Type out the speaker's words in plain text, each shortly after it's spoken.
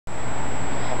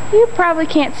You probably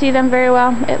can't see them very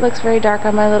well. It looks very dark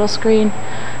on my little screen.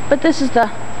 But this is the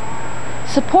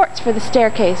supports for the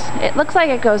staircase. It looks like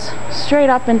it goes straight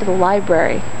up into the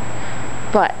library.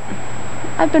 But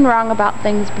I've been wrong about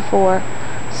things before.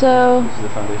 So this is the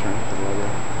foundation for the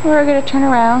library. We're going to turn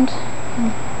around.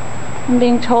 I'm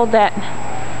being told that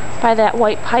by that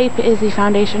white pipe is the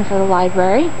foundation for the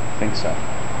library. I think so.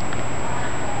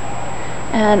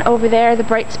 And over there, the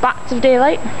bright spots of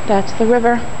daylight, that's the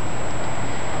river.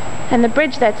 And the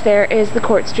bridge that's there is the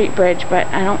Court Street Bridge, but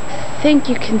I don't think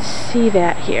you can see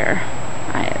that here.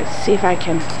 Let's see if I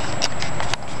can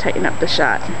tighten up the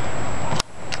shot.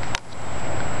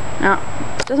 No,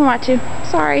 it doesn't want to.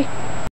 Sorry.